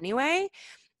Egypt anyway.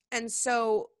 And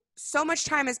so much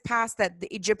time has passed that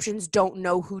the Egyptians don't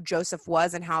know who Joseph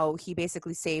was and how he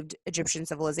basically saved Egyptian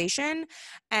civilization.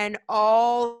 And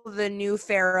all the new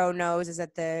Pharaoh knows is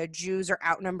that the Jews are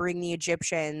outnumbering the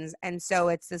Egyptians. And so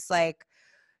it's this like,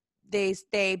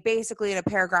 they basically in a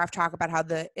paragraph talk about how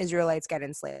the Israelites get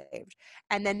enslaved.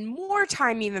 And then more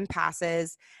time even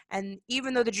passes. And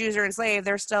even though the Jews are enslaved,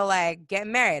 they're still like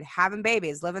getting married, having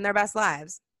babies, living their best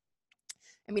lives.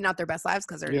 I mean, not their best lives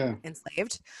because they're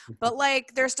enslaved, but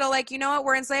like they're still like, you know what,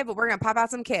 we're enslaved, but we're gonna pop out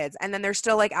some kids, and then they're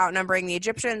still like outnumbering the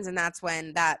Egyptians, and that's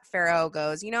when that Pharaoh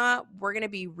goes, you know what, we're gonna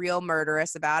be real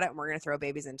murderous about it, and we're gonna throw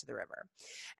babies into the river.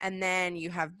 And then you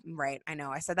have, right? I know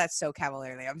I said that so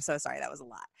cavalierly. I'm so sorry. That was a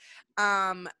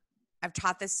lot. I've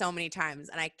taught this so many times,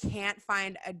 and I can't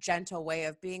find a gentle way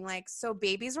of being like, so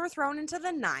babies were thrown into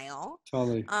the Nile.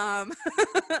 Totally.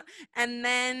 And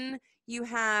then you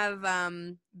have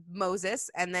Moses,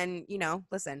 and then, you know,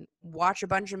 listen, watch a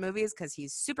bunch of movies because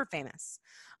he's super famous.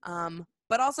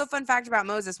 But also, fun fact about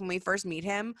Moses, when we first meet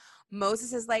him,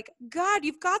 Moses is like, God,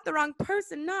 you've got the wrong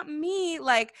person, not me.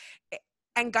 Like,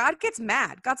 and God gets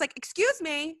mad. God's like, excuse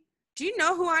me, do you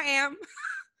know who I am?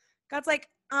 God's like,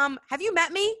 have you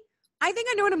met me? I think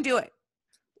I know what I'm doing.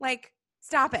 Like,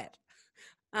 stop it.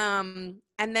 And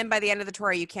then by the end of the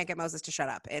Torah, you can't get Moses to shut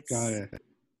up. Got it.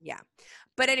 Yeah.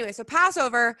 But anyway, so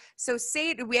Passover, so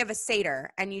we have a Seder,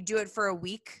 and you do it for a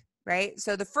week, right?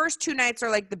 So the first 2 nights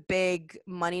are like the big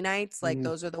money nights. Like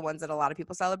those are the ones that a lot of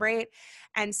people celebrate.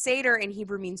 And Seder in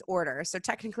Hebrew means order. So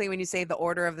technically when you say the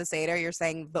order of the Seder, you're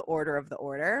saying the order of the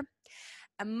order.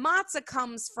 And matzah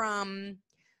comes from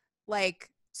like,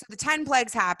 so the 10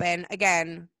 plagues happen.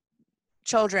 Again,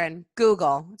 children,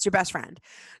 Google, it's your best friend.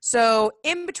 So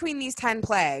in between these 10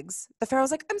 plagues, the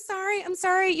Pharaoh's like, I'm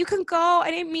sorry, you can go.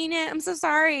 I didn't mean it. I'm so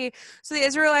sorry. So the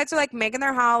Israelites are like making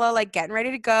their challah, like getting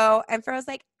ready to go. And Pharaoh's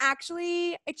like,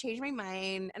 actually, I changed my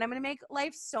mind and I'm going to make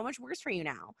life so much worse for you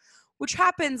now, which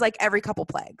happens like every couple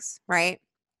plagues, right?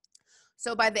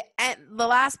 So by the end, the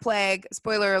last plague,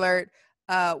 spoiler alert,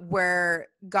 where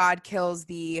God kills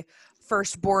the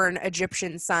firstborn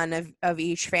Egyptian son of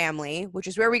each family, which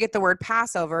is where we get the word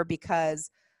Passover,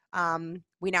 because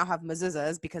we now have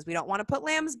mezuzahs because we don't want to put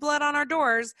lamb's blood on our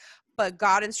doors, but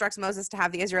God instructs Moses to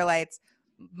have the Israelites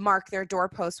mark their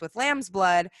doorposts with lamb's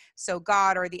blood, so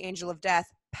God, or the angel of death,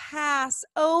 pass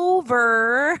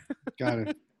over Got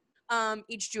it.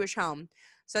 each Jewish home.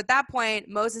 So at that point,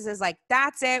 Moses is like,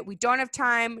 that's it. We don't have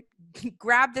time.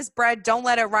 Grab this bread. Don't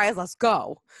let it rise. Let's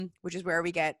go. Which is where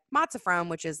we get matzah from,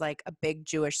 which is like a big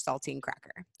Jewish saltine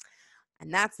cracker.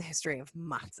 And that's the history of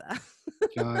matzah.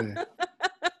 Got it.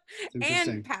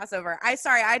 And Passover.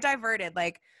 I diverted.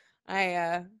 Like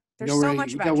there's so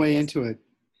much about way into it.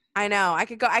 I know. I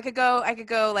could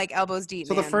go like elbows deep.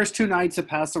 So man. The first 2 nights of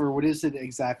Passover, what is it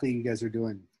exactly you guys are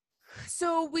doing?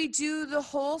 So we do the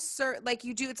whole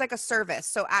it's like a service.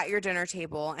 So at your dinner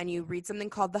table, and you read something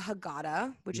called the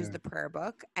Haggadah, which is the prayer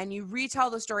book, and you retell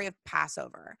the story of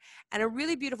Passover. And a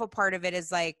really beautiful part of it is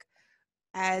like,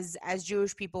 as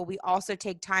Jewish people, we also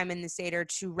take time in the Seder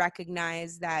to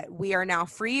recognize that we are now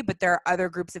free, but there are other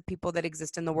groups of people that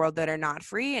exist in the world that are not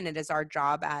free. And it is our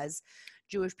job as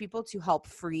Jewish people to help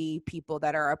free people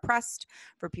that are oppressed,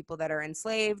 for people that are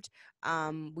enslaved.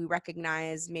 We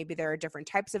recognize maybe there are different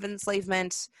types of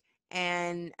enslavement,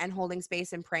 and holding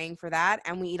space and praying for that.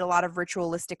 And we eat a lot of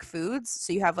ritualistic foods.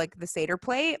 So you have like the Seder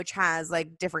plate, which has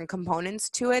like different components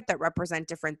to it that represent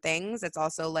different things. It's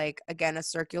also like, again, a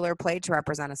circular plate to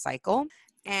represent a cycle.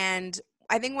 And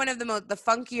I think one of the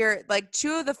funkier, like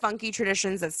 2 of the funky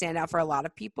traditions that stand out for a lot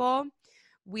of people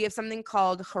we have something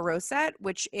called charoset,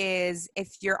 which is,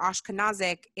 if you're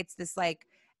Ashkenazic, it's this like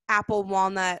apple,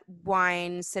 walnut,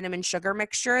 wine, cinnamon, sugar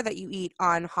mixture that you eat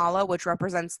on challah, which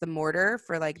represents the mortar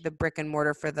for like the brick and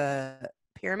mortar for the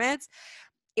pyramids.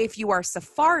 If you are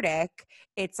Sephardic,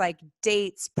 it's like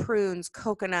dates, prunes,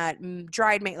 coconut,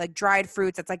 dried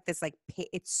fruits. It's like this, like,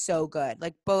 it's so good.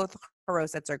 Like both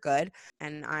harosets are good,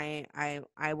 and I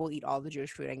will eat all the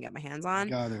Jewish food I can get my hands on.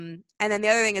 Got it. And then the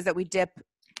other thing is that we dip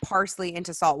parsley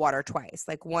into salt water twice,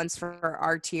 like once for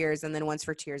our tears and then once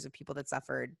for tears of people that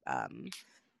suffered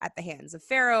at the hands of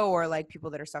Pharaoh, or like people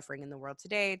that are suffering in the world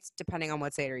today. It's depending on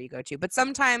what Seder you go to. But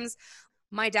sometimes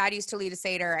my dad used to lead a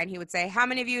Seder and he would say, how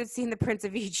many of you have seen the Prince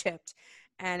of Egypt?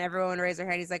 And everyone would raise their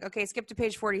hand. He's like, okay, skip to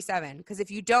page 47. Because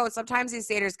if you don't, sometimes these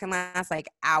Seders can last like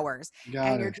hours.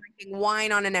 Got You're it. drinking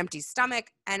wine on an empty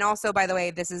stomach. And also, by the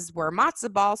way, this is where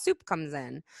matzah ball soup comes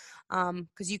in.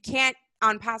 Because you can't,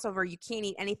 on Passover, you can't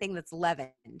eat anything that's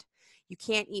leavened. You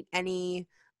can't eat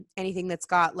anything that's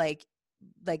got like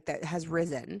that has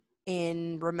risen,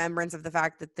 in remembrance of the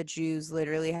fact that the Jews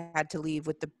literally had to leave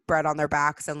with the bread on their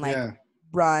backs and like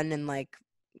run and like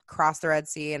cross the Red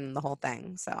Sea and the whole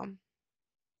thing.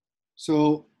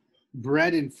 So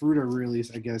bread and fruit are really,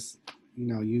 I guess,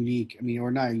 unique. I mean,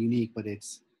 or not unique, but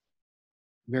it's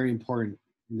very important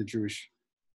in the Jewish.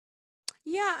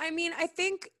 Yeah, I mean, I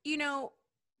think,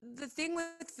 the thing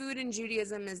with food in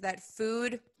Judaism is that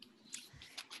food,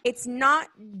 it's not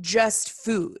just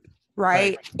food,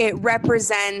 right? It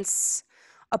represents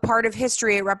a part of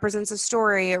history. It represents a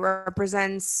story. It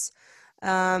represents,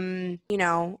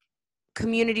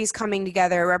 communities coming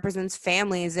together. It represents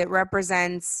families. It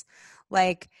represents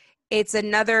like, it's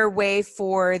another way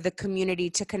for the community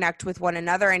to connect with one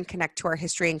another and connect to our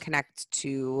history and connect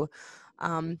to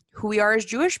who we are as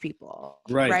Jewish people,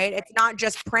 right? It's not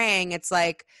just praying. It's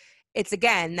like, it's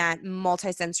again, that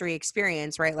multisensory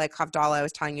experience, right? Like Havdalah, I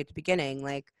was telling you at the beginning,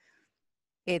 like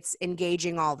it's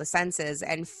engaging all the senses,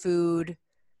 and food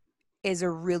is a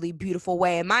really beautiful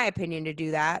way, in my opinion, to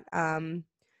do that. And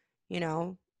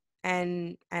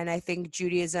I think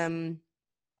Judaism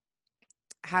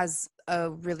has a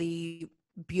really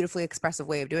beautifully expressive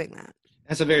way of doing that.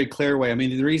 That's a very clear way. I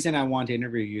mean, the reason I want to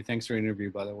interview you, thanks for the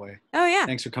interview, by the way. Oh, yeah.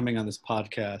 Thanks for coming on this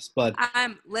podcast. But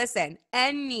listen,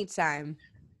 anytime.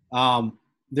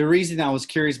 The reason I was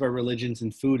curious about religions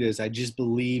and food is I just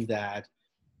believe that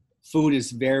food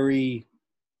is very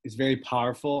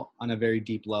powerful on a very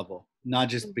deep level. Not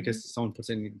just because someone puts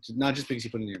it in, not just because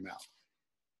you put it in your mouth.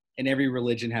 And every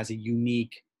religion has a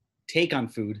unique take on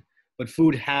food, but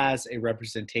food has a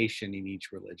representation in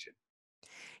each religion.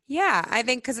 Yeah, I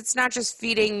think because it's not just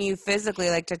feeding you physically,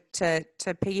 like to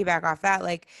piggyback off that,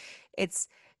 like it's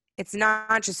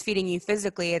not just feeding you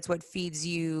physically, it's what feeds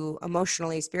you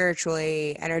emotionally,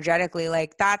 spiritually, energetically.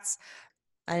 Like that's,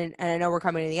 and I know we're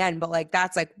coming to the end, but like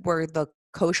that's like where the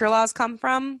kosher laws come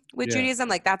from with Judaism.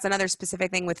 Like that's another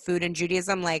specific thing with food in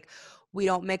Judaism. Like we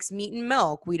don't mix meat and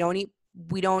milk. We don't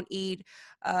eat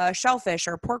shellfish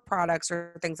or pork products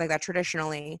or things like that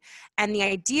traditionally. And the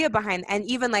idea behind, and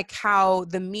even like how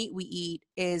the meat we eat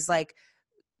is like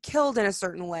killed in a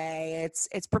certain way,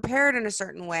 it's prepared in a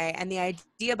certain way, and the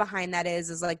idea behind that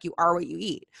is like you are what you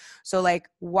eat. So like,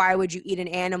 why would you eat an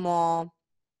animal,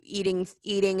 eating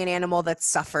an animal that's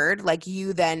suffered, like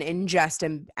you then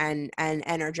ingest and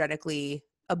energetically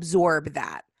absorb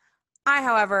that. I,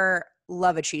 however,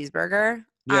 love a cheeseburger.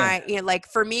 Like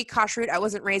for me, kashrut, I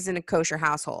wasn't raised in a kosher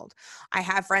household. I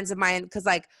have friends of mine, because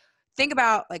like, think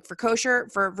about like for kosher,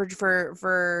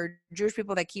 for Jewish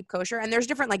people that keep kosher, and there's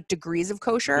different like degrees of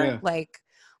kosher, like,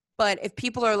 but if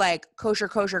people are like kosher,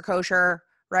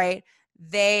 right,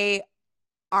 they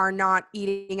are not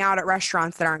eating out at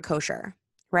restaurants that aren't kosher,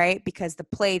 right? Because the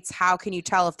plates, how can you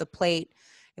tell if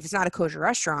it's not a kosher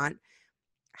restaurant,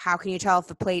 how can you tell if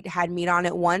the plate had meat on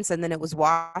it once and then it was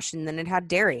washed and then it had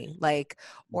dairy, like,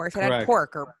 or if it had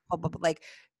pork or like,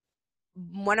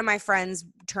 one of my friends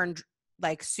turned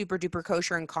like super duper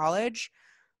kosher in college,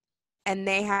 and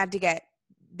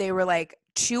they were like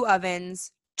 2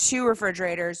 ovens, 2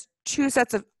 refrigerators, 2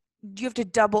 sets of, you have to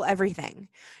double everything.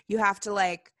 You have to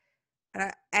like,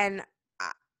 and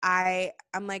I'm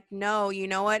like, no, you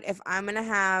know what? If I'm going to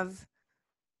have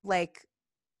like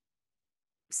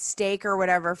steak or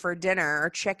whatever for dinner,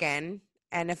 or chicken,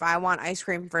 and if I want ice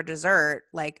cream for dessert,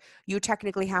 like you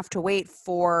technically have to wait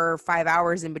 4 or 5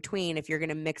 hours in between if you're going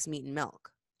to mix meat and milk.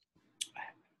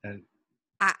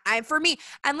 For me,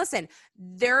 and listen,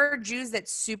 there are Jews that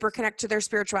super connect to their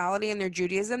spirituality and their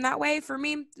Judaism that way. For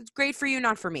me, it's great for you,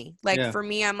 not for me. Like for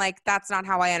me, I'm like, that's not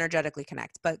how I energetically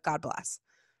connect, but God bless.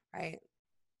 Right.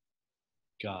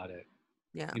 Got it.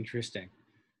 Yeah. Interesting.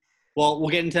 Well, we'll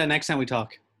get into that next time we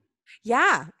talk.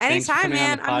 Yeah, Thanks for anytime, coming on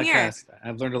man. the I'm here. podcast.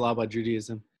 I've learned a lot about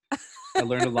Judaism. I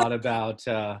learned a lot about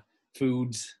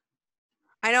foods.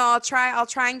 I know. I'll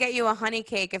try and get you a honey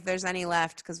cake if there's any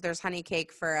left, because there's honey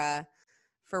cake for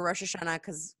Rosh Hashanah,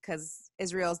 because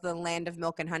Israel's the land of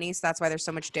milk and honey, so that's why there's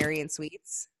so much dairy and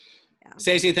sweets. Yeah.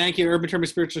 Stacey, thank you. Urban Term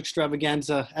Spiritual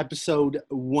Extravaganza, episode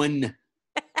 1 is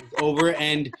over,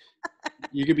 and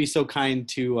you could be so kind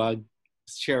to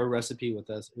share a recipe with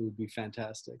us. It would be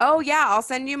fantastic. Oh yeah, I'll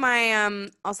send you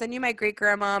my great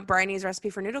grandma Bryony's recipe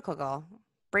for noodle kugel.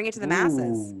 Bring it to the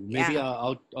masses. Maybe Yeah.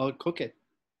 I'll cook it.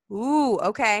 Ooh,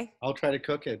 okay. I'll try to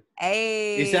cook it.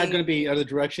 Hey. Is that going to be, are the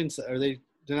directions,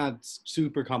 they're not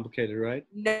super complicated, right?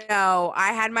 No,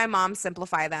 I had my mom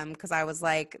simplify them because I was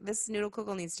like, this noodle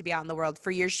kugel needs to be out in the world.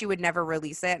 For years, she would never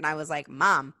release it. And I was like,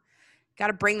 Mom, got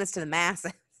to bring this to the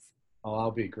masses. Oh,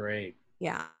 that'll be great.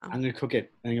 Yeah. I'm going to cook it.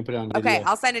 I'm going to put it on video. Okay,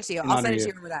 I'll send it to you. I'll send it to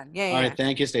you when we're done. Yeah, All right,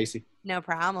 thank you, Stacey. No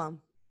problem.